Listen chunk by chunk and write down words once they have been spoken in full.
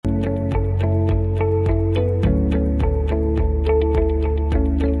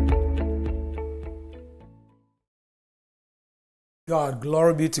God,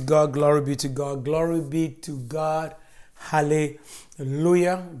 glory be to God, glory be to God, glory be to God,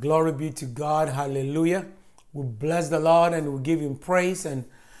 hallelujah, glory be to God, hallelujah. We bless the Lord and we give him praise and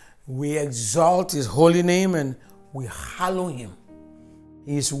we exalt his holy name and we hallow him.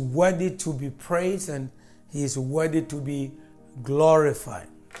 He is worthy to be praised and he is worthy to be glorified.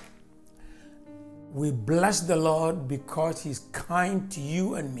 We bless the Lord because he's kind to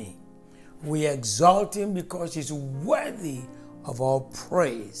you and me. We exalt him because he's worthy of our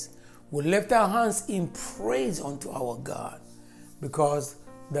praise. We lift our hands in praise unto our God because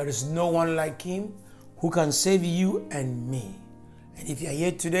there is no one like him who can save you and me. And if you're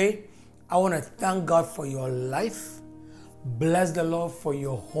here today, I want to thank God for your life. Bless the Lord for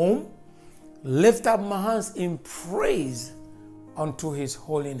your home. Lift up my hands in praise unto his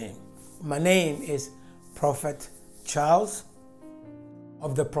holy name. My name is Prophet Charles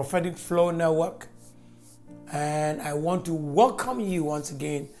of the Prophetic Flow Network. And I want to welcome you once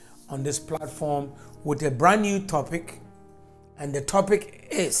again on this platform with a brand new topic. And the topic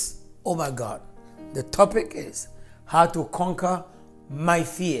is, oh my God, the topic is how to conquer my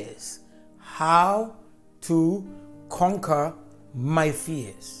fears. How to conquer my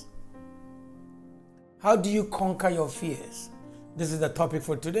fears. How do you conquer your fears? This is the topic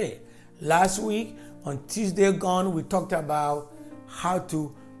for today. Last week, on Tuesday gone, we talked about how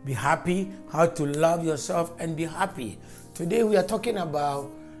to be happy, how to love yourself and be happy. Today we are talking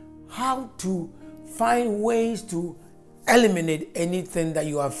about how to find ways to eliminate anything that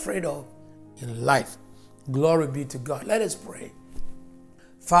you are afraid of in life. Glory be to God. Let us pray.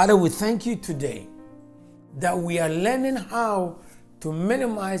 Father, we thank you today that we are learning how to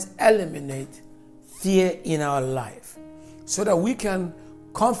minimize, eliminate fear in our life so that we can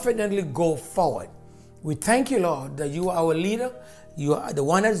confidently go forward. We thank you, Lord, that you are our leader. You are the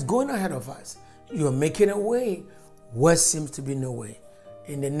one that's going ahead of us. You are making a way where seems to be no way.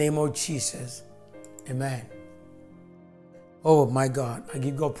 In the name of Jesus, amen. Oh my God, I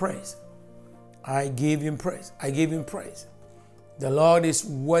give God praise. I give him praise. I give him praise. The Lord is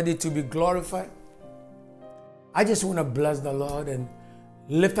worthy to be glorified. I just want to bless the Lord and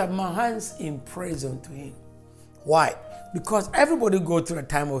lift up my hands in praise unto him. Why? Because everybody goes through a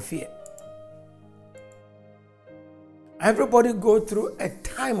time of fear. Everybody go through a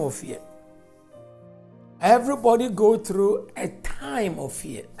time of fear. Everybody go through a time of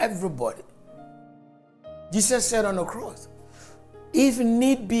fear. Everybody. Jesus said on the cross, if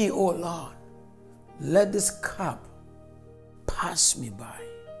need be, O Lord, let this cup pass me by,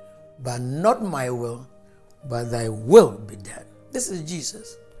 but not my will, but thy will be done. This is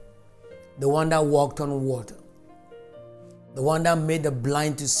Jesus, the one that walked on water, the one that made the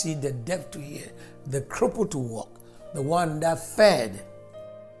blind to see, the deaf to hear, the crippled to walk, the one that fed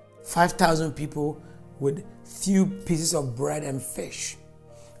 5,000 people with few pieces of bread and fish.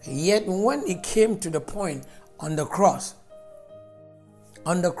 Yet when it came to the point on the cross,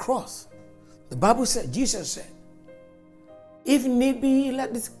 the Bible said, Jesus said, if need be,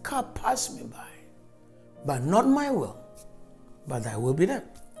 let this cup pass me by, but not my will, but thy will be done.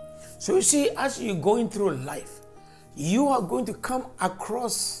 So you see, as you're going through life, you are going to come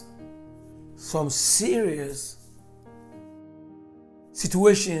across some serious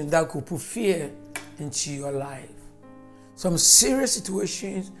situations that could put fear into your life. Some serious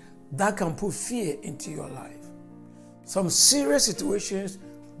situations that can put fear into your life. Some serious situations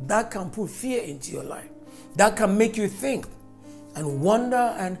that can put fear into your life. That can make you think and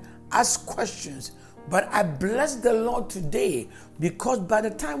wonder and ask questions. But I bless the Lord today because by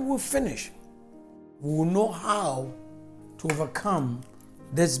the time we finish, we will know how to overcome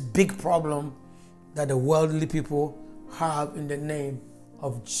this big problem that the worldly people have in the name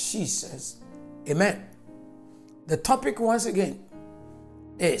of Jesus. Amen. The topic once again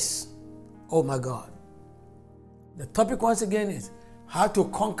is, oh my God. The topic once again is how to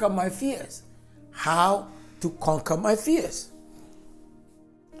conquer my fears. How to conquer my fears.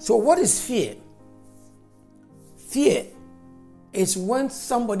 So what is fear? Fear is when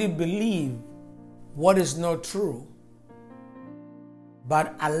somebody believes what is not true,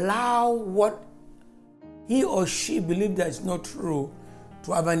 but allow what he or she believes that is not true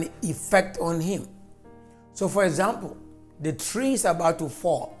to have an effect on him. So for example, the tree is about to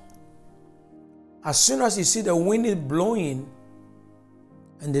fall. As soon as you see the wind is blowing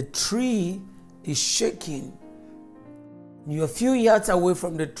and the tree is shaking, you're a few yards away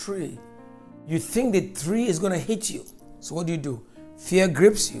from the tree, you think the tree is going to hit you. So what do? Fear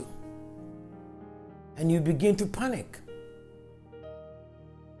grips you and you begin to panic.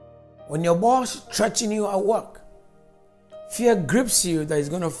 When your boss is threatening you at work, fear grips you that he's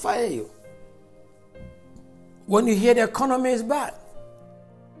going to fire you. When you hear the economy is bad,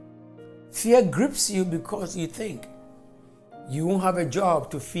 Fear grips you because you think you won't have a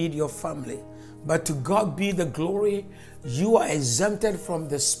job to feed your family. But to God be the glory, you are exempted from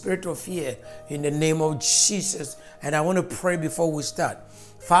the spirit of fear in the name of Jesus. And I want to pray before we start.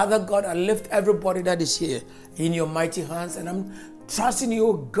 Father God, I lift everybody that is here in your mighty hands, and I'm trusting you,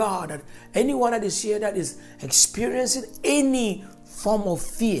 oh God, that anyone that is here that is experiencing any form of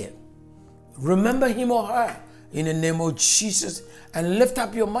fear, remember him or her in the name of Jesus, and lift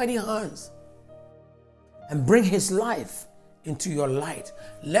up your mighty hands and bring his life into your light.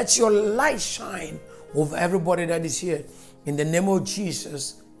 Let your light shine over everybody that is here in the name of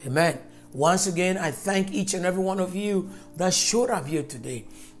Jesus. Amen. Once again, I thank each and every one of you that showed up here today.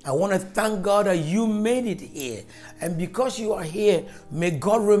 I want to thank God that you made it here. And because you are here, may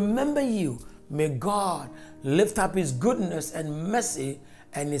God remember you. May God lift up his goodness and mercy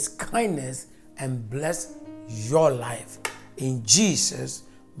and his kindness and bless your life. In Jesus'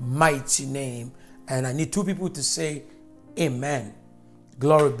 mighty name. And I need two people to say amen.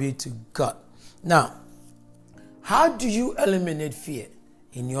 Glory be to God. Now, how do you eliminate fear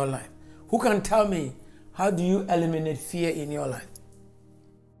in your life? Who can tell me, how do you eliminate fear in your life?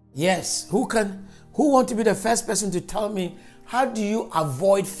 Yes, who want to be the first person to tell me, how do you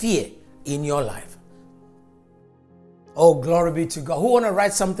avoid fear in your life? Oh, glory be to God. Who want to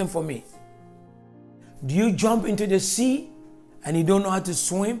write something for me? Do you jump into the sea and you don't know how to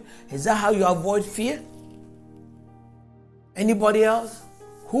swim? Is that how you avoid fear? Anybody else?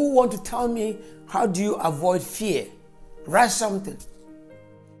 Who want to tell me, how do you avoid fear? Write something.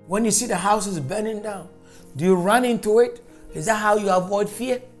 When you see the house is burning down, do you run into it? Is that how you avoid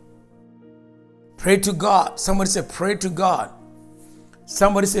fear? Pray to God. Somebody say, pray to God.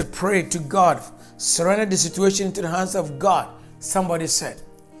 Somebody say, pray to God. Surrender the situation into the hands of God. Somebody said,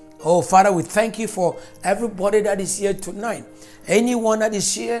 oh, Father, we thank you for everybody that is here tonight. Anyone that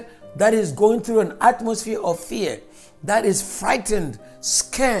is here that is going through an atmosphere of fear, that is frightened,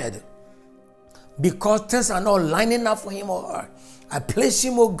 scared, because things are not lining up for him or her. I place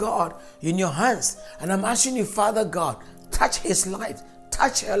him, oh God, in your hands. And I'm asking you, Father God, touch his life,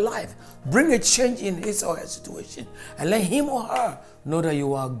 touch her life. Bring a change in his or her situation. And let him or her know that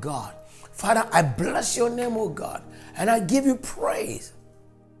you are God. Father, I bless your name, oh God. And I give you praise.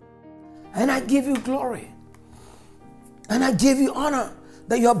 And I give you glory. And I give you honor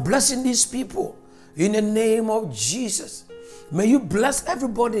that you are blessing these people. In the name of Jesus. May you bless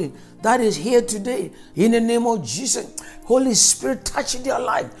everybody that is here today. In the name of Jesus. Holy Spirit, touch their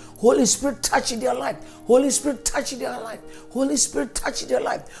life. Holy Spirit, touch their life. Holy Spirit, touch their life. Holy Spirit, touch their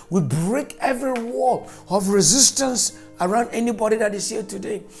life. We break every wall of resistance around anybody that is here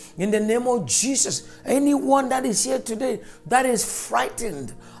today. In the name of Jesus. Anyone that is here today that is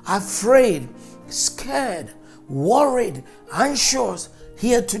frightened, afraid, scared, worried, anxious,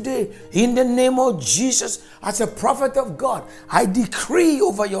 here today, in the name of Jesus, as a prophet of God, I decree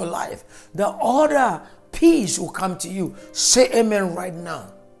over your life the order, peace will come to you. Say amen right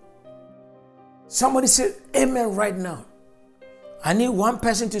now. Somebody say amen right now. I need one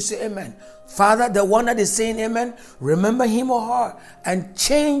person to say amen. Father, the one that is saying amen, remember him or her and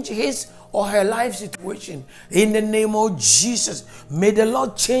change his or her life situation. In the name of Jesus, may the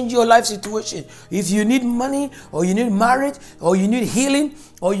Lord change your life situation. If you need money, or you need marriage, or you need healing,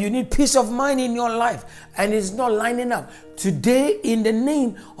 or you need peace of mind in your life, and it's not lining up, today in the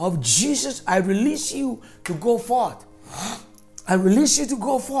name of Jesus, I release you to go forth. I release you to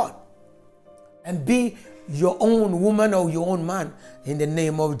go forth and be your own woman or your own man in the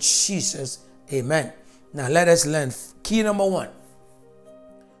name of Jesus. Amen. Now let us learn. Key number 1.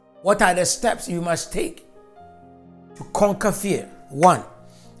 What are the steps you must take to conquer fear? 1,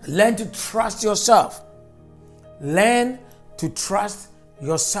 learn to trust yourself. Learn to trust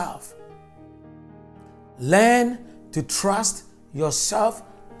yourself. Learn to trust yourself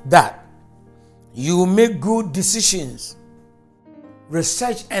that you will make good decisions.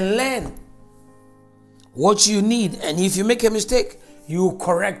 Research and learn what you need. And if you make a mistake, you will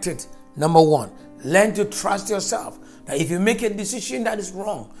correct it. Number 1, learn to trust yourself. That if you make a decision that is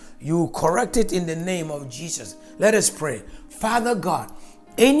wrong, you correct it in the name of Jesus. Let us pray. Father God,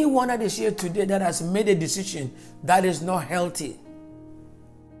 anyone that is here today that has made a decision that is not healthy,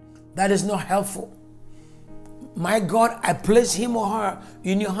 that is not helpful, my God, I place him or her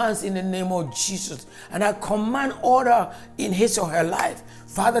in your hands in the name of Jesus. And I command order in his or her life.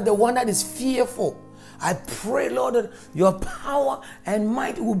 Father, the one that is fearful, I pray, Lord, that your power and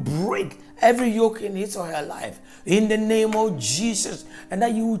might will break every yoke in his or her life in the name of Jesus, and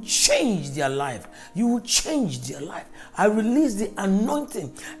that you will change their life. You will change their life. I release the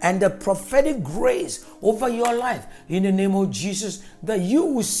anointing and the prophetic grace over your life in the name of Jesus, that you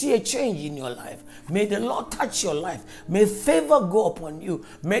will see a change in your life. May the Lord touch your life. May favor go upon you.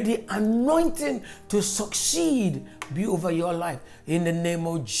 May the anointing to succeed be over your life in the name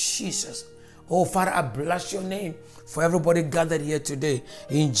of Jesus. Oh, Father, I bless your name for everybody gathered here today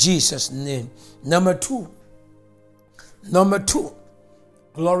in Jesus' name. Number two,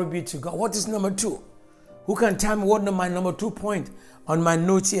 glory be to God. What is number two? Who can tell me what my number 2 point on my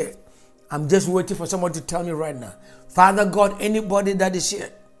notes here? I'm just waiting for someone to tell me right now. Father God, anybody that is here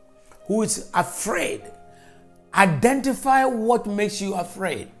who is afraid, identify what makes you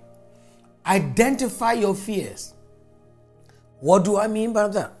afraid. Identify your fears. What do I mean by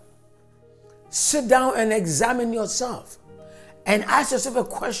that? Sit down and examine yourself and ask yourself a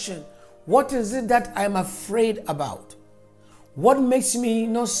question. What is it that I'm afraid about? What makes me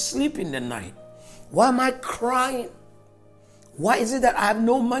not sleep in the night? Why am I crying? Why is it that I have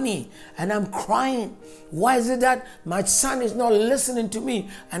no money and I'm crying? Why is it that my son is not listening to me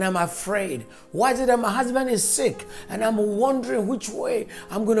and I'm afraid? Why is it that my husband is sick and I'm wondering which way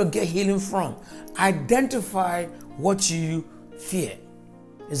I'm going to get healing from? Identify what you fear.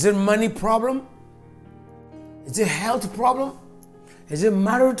 Is it money problem? Is it health problem? Is it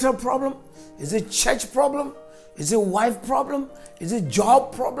marital problem? Is it church problem? Is it wife problem? Is it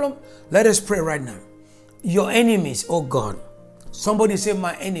job problem? Let us pray right now. Your enemies, oh God. Somebody say,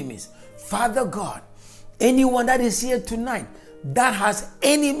 my enemies. Father God, anyone that is here tonight that has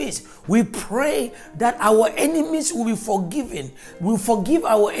enemies, we pray that our enemies will be forgiven. We forgive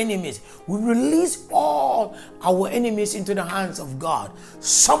our enemies. We release all our enemies into the hands of God.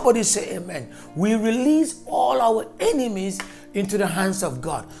 Somebody say amen. We release all our enemies into the hands of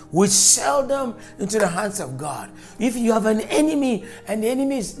God. We sell them into the hands of God. If you have an enemy and the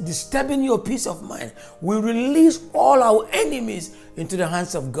enemy is disturbing your peace of mind, we release all our enemies into the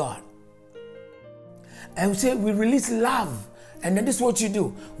hands of God. And we say we release love. And then this is what you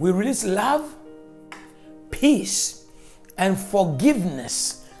do. We release love, peace, and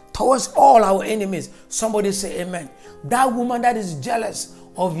forgiveness towards all our enemies. Somebody say amen. That woman that is jealous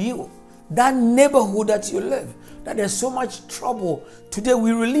of you, that neighborhood that you live, that there's so much trouble, today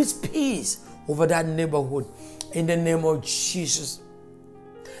we release peace over that neighborhood in the name of Jesus.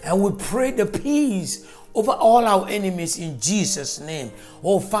 And we pray the peace over all our enemies in Jesus' name.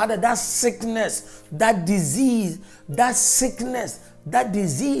 Oh Father, that sickness, that disease, that sickness, that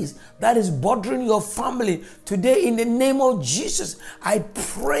disease that is bothering your family today, in the name of Jesus, I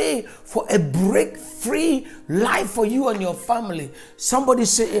pray for a break-free life for you and your family. Somebody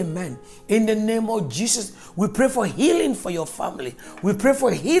say amen. In the name of Jesus, we pray for healing for your family. We pray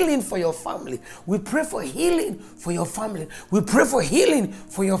for healing for your family. We pray for healing for your family. We pray for healing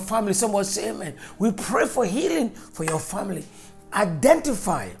for your family. Someone say amen. We pray for healing for your family.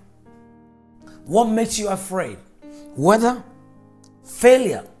 Identify what makes you afraid. Whether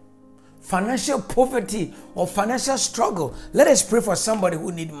failure, financial poverty, or financial struggle. Let us pray for somebody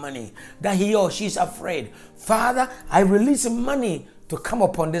who needs money, that he or she is afraid. Father, I release money to come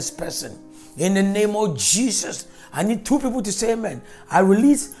upon this person. In the name of Jesus, I need 2 people to say amen. I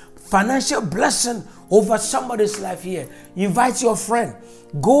release financial blessing over somebody's life here. Invite your friend.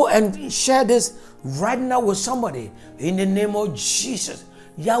 Go and share this right now with somebody. In the name of Jesus.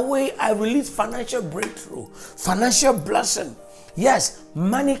 Yahweh, I release financial breakthrough, financial blessing. Yes,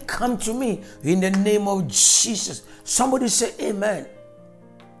 money come to me in the name of Jesus. Somebody say amen.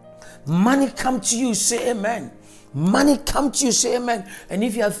 Money come to you, say amen. Money come to you, say amen. And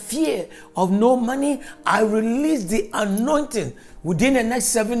if you have fear of no money, I release the anointing within the next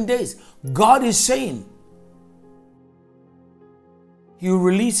 7 days. God is saying, you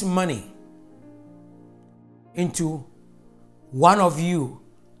release money into one of you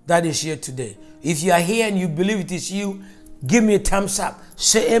that is here today. If you are here and you believe it is you, give me a thumbs up.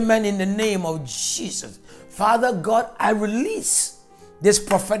 Say amen in the name of Jesus. Father God, I release this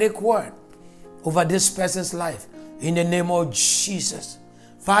prophetic word over this person's life in the name of Jesus.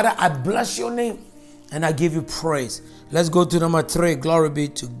 Father, I bless your name and I give you praise. Let's go to number 3. Glory be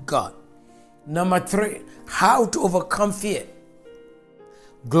to God. Number 3, how to overcome fear.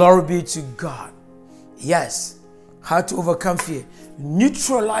 Glory be to God. Yes, how to overcome fear.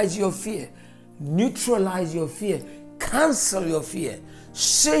 Neutralize your fear. Neutralize your fear. Cancel your fear.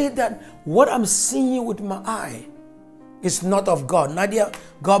 Say that what I'm seeing with my eye is not of God. Nadia,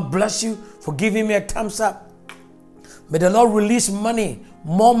 God bless you for giving me a thumbs up. May the Lord release money.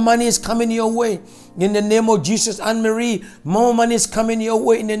 More money is coming your way in the name of Jesus. Anne-Marie, more money is coming your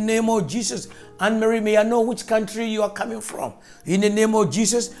way in the name of Jesus. Anne-Marie, may I know which country you are coming from? In the name of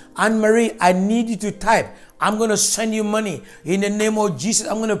Jesus. Anne-Marie, I need you to type. I'm going to send you money in the name of Jesus.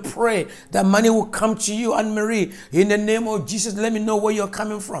 I'm going to pray that money will come to you, Anne-Marie. In the name of Jesus, let me know where you're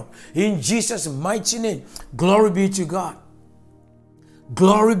coming from. In Jesus' mighty name. Glory be to God.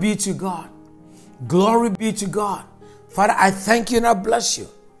 Glory be to God. Glory be to God. Father, I thank you and I bless you.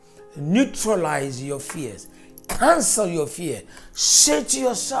 Neutralize your fears. Cancel your fear. Say to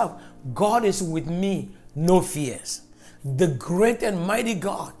yourself, God is with me, no fears. The great and mighty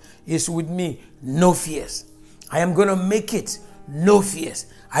God is with me, no fears. I am going to make it, no fears.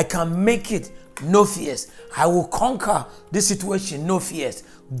 I can make it, no fears. I will conquer this situation, no fears.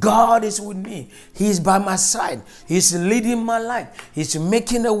 God is with me. He is by my side. He's leading my life. He's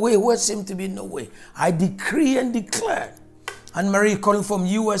making a way where seems to be no way. I decree and declare. Anne-Marie calling from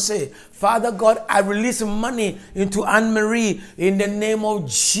USA. Father God, I release money into Anne-Marie in the name of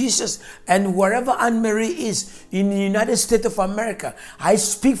Jesus. And wherever Anne-Marie is in the United States of America, I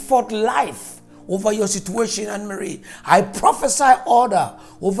speak forth life over your situation, Anne-Marie. I prophesy order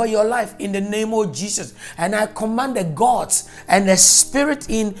over your life in the name of Jesus. And I command the gods and the spirit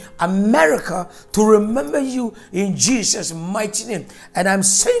in America to remember you in Jesus' mighty name. And I'm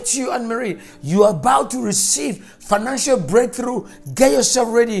saying to you, Anne-Marie, you are about to receive financial breakthrough. Get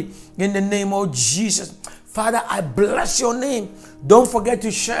yourself ready in the name of Jesus. Father, I bless your name. Don't forget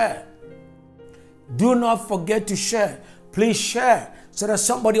to share. Do not forget to share. Please share, so that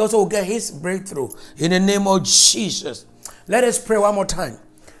somebody also will get his breakthrough in the name of Jesus. Let us pray one more time.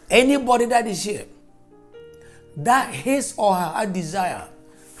 Anybody that is here, that his or her desire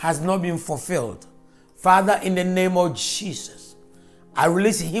has not been fulfilled, Father, in the name of Jesus, I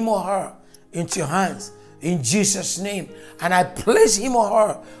release him or her into your hands in Jesus' name. And I place him or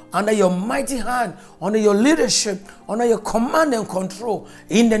her under your mighty hand, under your leadership, under your command and control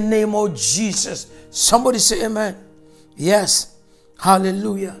in the name of Jesus. Somebody say amen. Yes.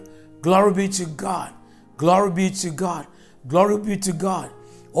 Hallelujah. Glory be to God. Glory be to God. Glory be to God.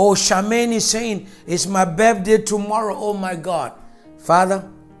 Oh, Charmaine is saying, it's my birthday tomorrow. Oh my God. Father,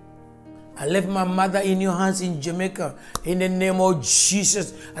 I left my mother in your hands in Jamaica in the name of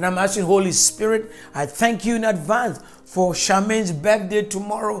Jesus. And I'm asking Holy Spirit, I thank you in advance for Charmaine's birthday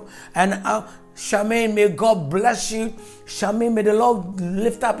tomorrow. And Charmaine, may God bless you. Charmaine, may the Lord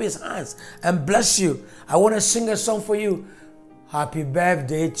lift up his hands and bless you. I want to sing a song for you. Happy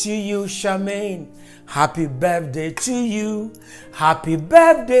birthday to you, Charmaine. Happy birthday to you. Happy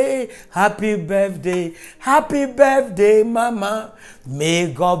birthday, happy birthday, happy birthday, Mama.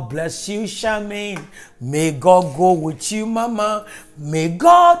 May God bless you, Charmaine. May God go with you, Mama. May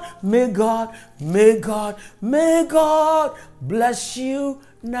God bless you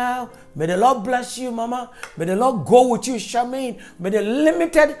now. May the Lord bless you, Mama. May the Lord go with you, Charmaine. May the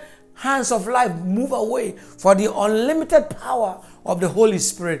limited hands of life move away for the unlimited power of the Holy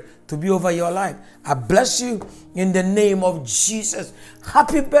Spirit to be over your life. I bless you in the name of Jesus.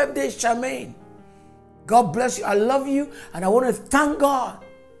 Happy birthday, Charmaine. God bless you. I love you and I want to thank God.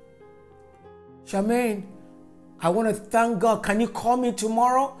 Charmaine, I want to thank God. Can you call me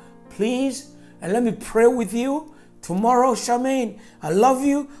tomorrow, please? And let me pray with you tomorrow, Charmaine. I love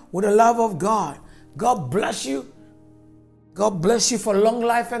you with the love of God. God bless you. God bless you for long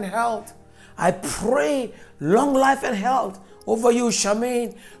life and health. I pray long life and health over you,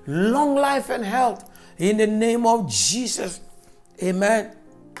 Charmaine. Long life and health in the name of Jesus. Amen.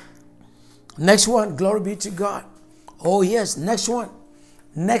 Next one. Glory be to God. Oh yes, next one.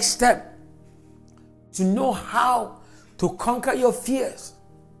 Next step to know how to conquer your fears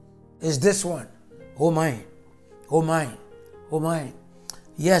is this one. Oh my. Oh my. Oh my.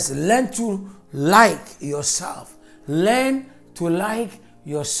 Yes, learn to like yourself. Learn to like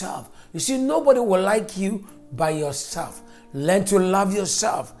yourself. You see, nobody will like you by yourself. Learn to love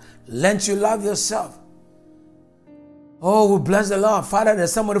yourself. Learn to love yourself. Oh, we bless the Lord. Father,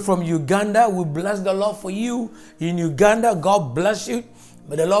 there's somebody from Uganda. We bless the Lord for you in Uganda. God bless you.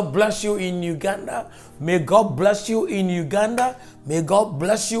 May the Lord bless you in Uganda. May God bless you in Uganda. May God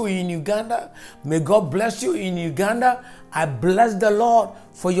bless you in Uganda. May God bless you in Uganda. I bless the Lord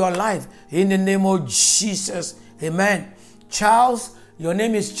for your life in the name of Jesus. Amen. Charles, your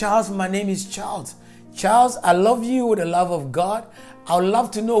name is Charles. My name is Charles. Charles, I love you with the love of God. I would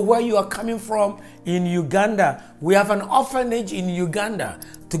love to know where you are coming from in Uganda. We have an orphanage in Uganda.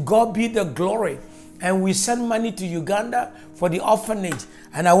 To God be the glory. And we send money to Uganda for the orphanage.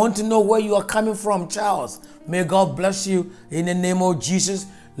 And I want to know where you are coming from, Charles. May God bless you in the name of Jesus.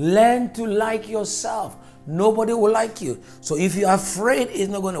 Learn to like yourself. nobody will like you. So if you're afraid, it's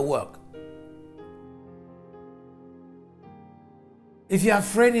not going to work. If you're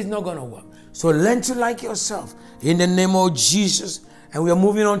afraid, it's not going to work. So learn to like yourself in the name of Jesus. And we are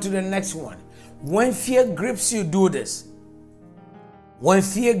moving on to the next one. When fear grips you, do this. When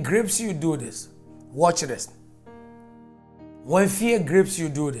fear grips you, do this. Watch this. When fear grips you,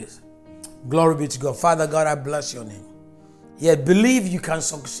 do this. Glory be to God. Father God, I bless your name. Yet believe you can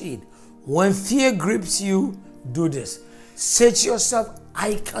succeed. When fear grips you, do this. Say to yourself,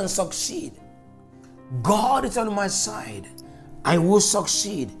 I can succeed. God is on my side. I will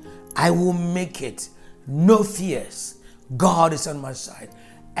succeed. I will make it. No fears. God is on my side.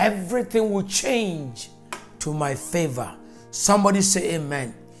 Everything will change to my favor. Somebody say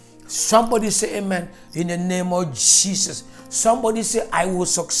amen. Somebody say amen in the name of Jesus. Somebody say, I will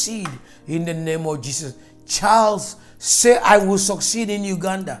succeed in the name of Jesus. Charles, say, I will succeed in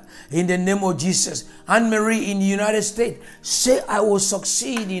Uganda in the name of Jesus. Anne-Marie in the United States, say, I will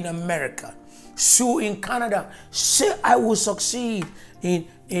succeed in America. Sue in Canada, say, I will succeed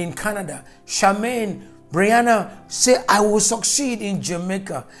in Canada. Charmaine, Brianna, say, I will succeed in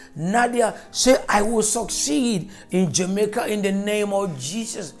Jamaica. Nadia, say, I will succeed in Jamaica in the name of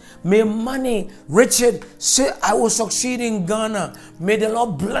Jesus. May money, Richard, say, I will succeed in Ghana. May the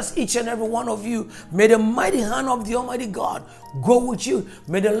Lord bless each and every one of you. May the mighty hand of the Almighty God go with you.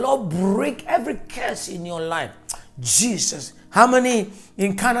 May the Lord break every curse in your life. Jesus. How many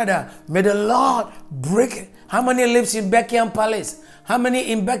in Canada? May the Lord break it. How many lives in Buckingham Palace? How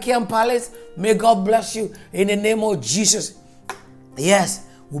many in Buckingham Palace? May God bless you in the name of Jesus. Yes,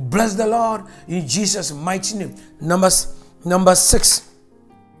 we bless the Lord in Jesus' mighty name. Number 6.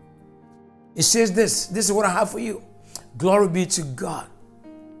 It says this. This is what I have for you. Glory be to God.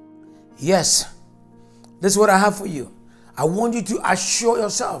 Yes, this is what I have for you. I want you to assure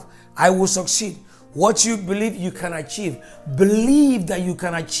yourself, I will succeed. What you believe you can achieve. Believe that you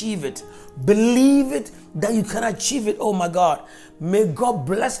can achieve it. Believe it that you can achieve it. Oh my God. May God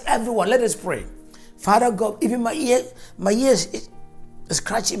bless everyone. Let us pray. Father God, even my ears is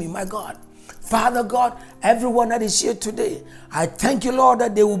scratching me, my God. Father God, everyone that is here today, I thank you, Lord,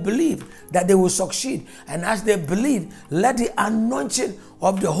 that they will believe, that they will succeed. And as they believe, let the anointing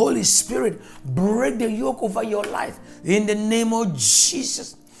of the Holy Spirit break the yoke over your life in the name of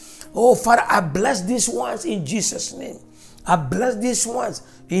Jesus. Oh, Father, I bless these ones in Jesus' name. I bless these ones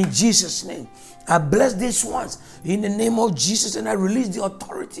in Jesus' name. I bless these ones in the name of Jesus, and I release the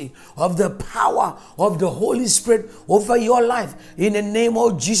authority of the power of the Holy Spirit over your life. In the name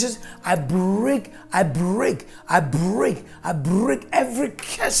of Jesus, I break every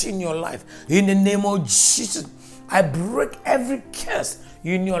curse in your life. In the name of Jesus, I break every curse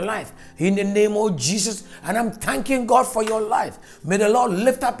in your life in the name of Jesus. And I'm thanking God for your life. May the Lord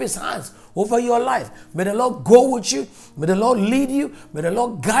lift up his hands over your life. May the Lord go with you. May the Lord lead you. May the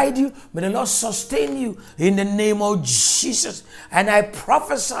Lord guide you. May the Lord sustain you in the name of Jesus. And I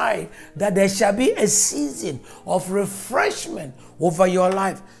prophesy that there shall be a season of refreshment over your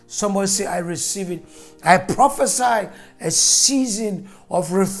life. Somebody say, I receive it. I prophesy a season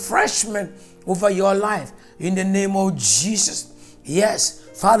of refreshment over your life in the name of Jesus. Yes,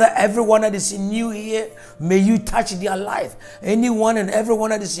 Father, everyone that is in you here, may you touch their life. Anyone and everyone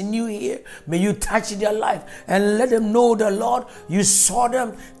that is in you here, may you touch their life and let them know the Lord, you saw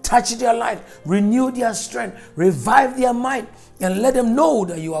them, touch their life, renew their strength, revive their mind, and let them know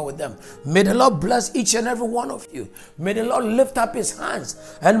that you are with them. May the Lord bless each and every one of you. May the Lord lift up his hands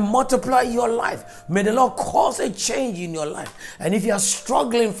and multiply your life. May the Lord cause a change in your life. And if you are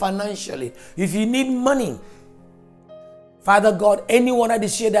struggling financially, if you need money, Father God, anyone that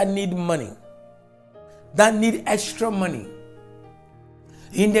is here that need money, that need extra money,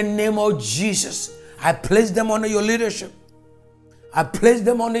 in the name of Jesus, I place them under your leadership. I place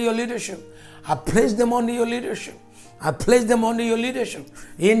them under your leadership. I place them under your leadership. I place them under your leadership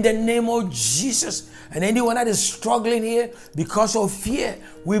in the name of Jesus. And anyone that is struggling here because of fear,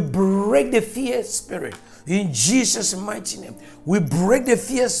 we break the fear spirit in Jesus' mighty name. We break the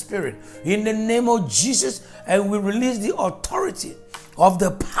fear spirit in the name of Jesus, and we release the authority of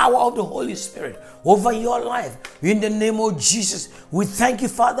the power of the Holy Spirit over your life in the name of Jesus. We thank you,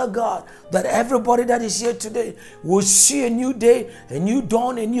 Father God, that everybody that is here today will see a new day, a new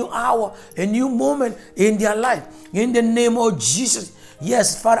dawn, a new hour, a new moment in their life in the name of Jesus.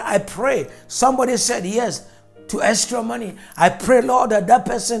 Yes, Father, I pray. Somebody said yes to extra money. I pray, Lord, that that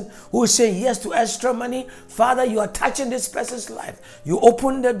person who is saying yes to extra money, Father, you are touching this person's life. You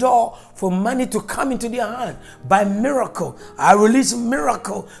open the door for money to come into their hand by miracle. I release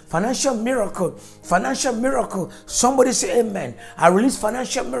miracle, financial miracle, financial miracle. Somebody say amen. I release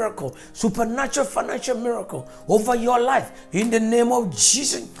financial miracle, supernatural financial miracle over your life in the name of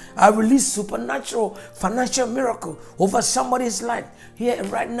Jesus. I release supernatural financial miracle over somebody's life here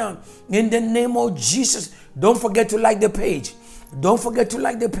right now in the name of Jesus. Don't forget to like the page. Don't forget to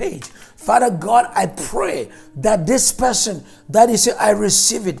like the page. Father God, I pray that this person that is saying, I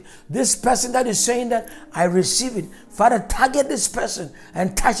receive it. This person that is saying that I receive it. Father, target this person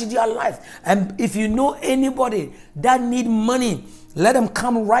and touch their life. And if you know anybody that need money, let them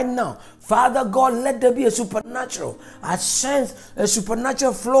come right now. Father God, let there be a supernatural. I sense a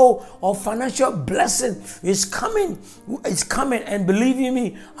supernatural flow of financial blessing is coming. It's coming. And believe in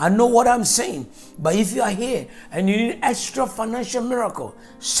me, I know what I'm saying. But if you are here and you need extra financial miracle,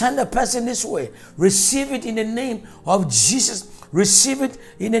 send a person this way. Receive it in the name of Jesus. Receive it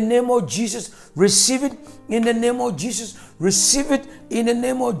in the name of Jesus. Receive it in the name of Jesus. Receive it in the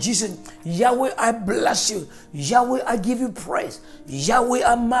name of Jesus. Yahweh, I bless you. Yahweh, I give you praise. Yahweh,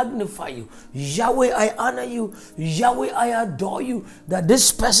 I magnify you. Yahweh, I honor you. Yahweh, I adore you. That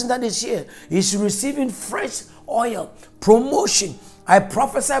this person that is here is receiving fresh oil, promotion. I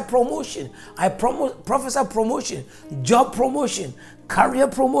prophesy promotion. I prophesy promotion, job promotion, career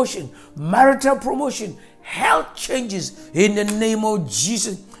promotion, marital promotion, health changes in the name of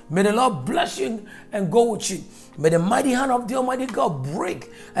Jesus. May the Lord bless you and go with you. May the mighty hand of the Almighty God break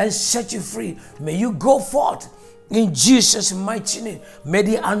and set you free. May you go forth in Jesus' mighty name. May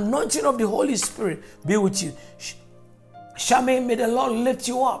the anointing of the Holy Spirit be with you. Charmaine, may the Lord lift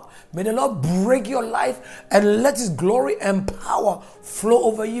you up. May the Lord break your life and let His glory and power flow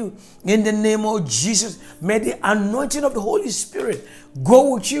over you in the name of Jesus. May the anointing of the Holy Spirit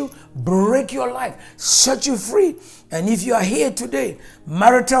go with you, break your life, set you free. And if you are here today,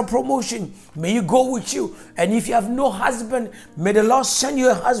 marital promotion, may you go with you. And if you have no husband, may the Lord send you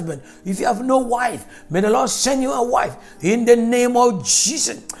a husband. If you have no wife, may the Lord send you a wife in the name of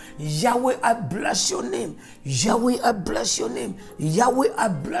Jesus. Yahweh, I bless your name. Yahweh, I bless your name. Yahweh, I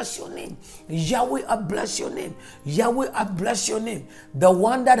bless your name. Yahweh, I bless your name. Yahweh, I bless your name. The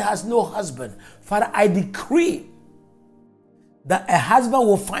one that has no husband, Father, I decree that a husband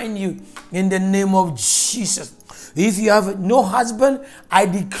will find you in the name of Jesus. If you have no husband, I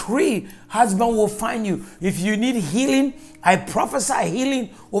decree husband will find you. If you need healing, I prophesy healing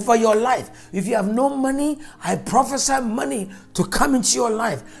over your life. If you have no money, I prophesy money to come into your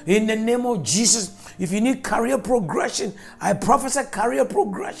life in the name of Jesus. If you need career progression, I prophesy career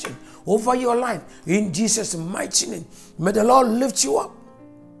progression over your life in Jesus' mighty name. May the Lord lift you up.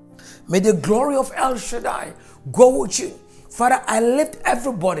 May the glory of El Shaddai go with you. Father, I lift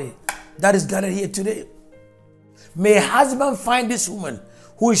everybody that is gathered here today. May a husband find this woman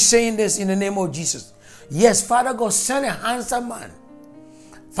who is saying this in the name of Jesus. Yes, Father God, send a handsome man.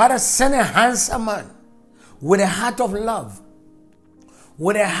 Father, send a handsome man with a heart of love,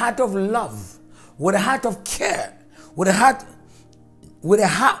 with a heart of love, with a heart of care, with a heart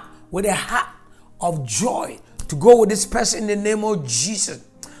of joy to go with this person in the name of Jesus.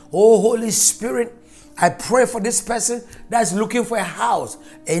 Oh, Holy Spirit, I pray for this person that's looking for a house,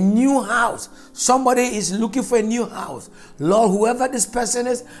 a new house. Somebody is looking for a new house. Lord, whoever this person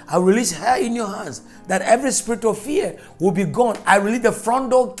is, I release her in your hands, that every spirit of fear will be gone. I release the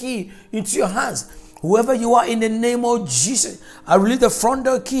front door key into your hands. Whoever you are, in the name of Jesus, I release the front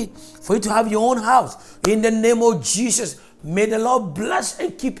door key for you to have your own house. In the name of Jesus, may the Lord bless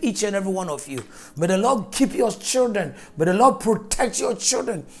and keep each and every one of you. May the Lord keep your children. May the Lord protect your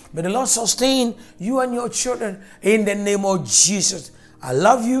children. May the Lord sustain you and your children in the name of Jesus. I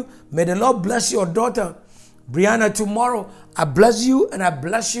love you. May the Lord bless your daughter, Brianna, tomorrow. I bless you and I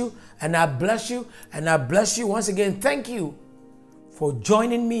bless you and I bless you and I bless you. Once again, thank you for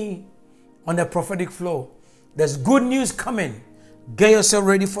joining me on the prophetic flow. There's good news coming. Get yourself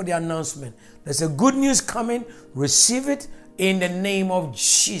ready for the announcement. There's a good news coming. Receive it in the name of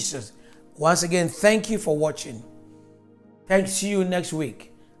Jesus. Once again, thank you for watching. Thanks. See you next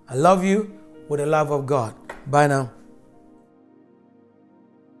week. I love you with the love of God. Bye now.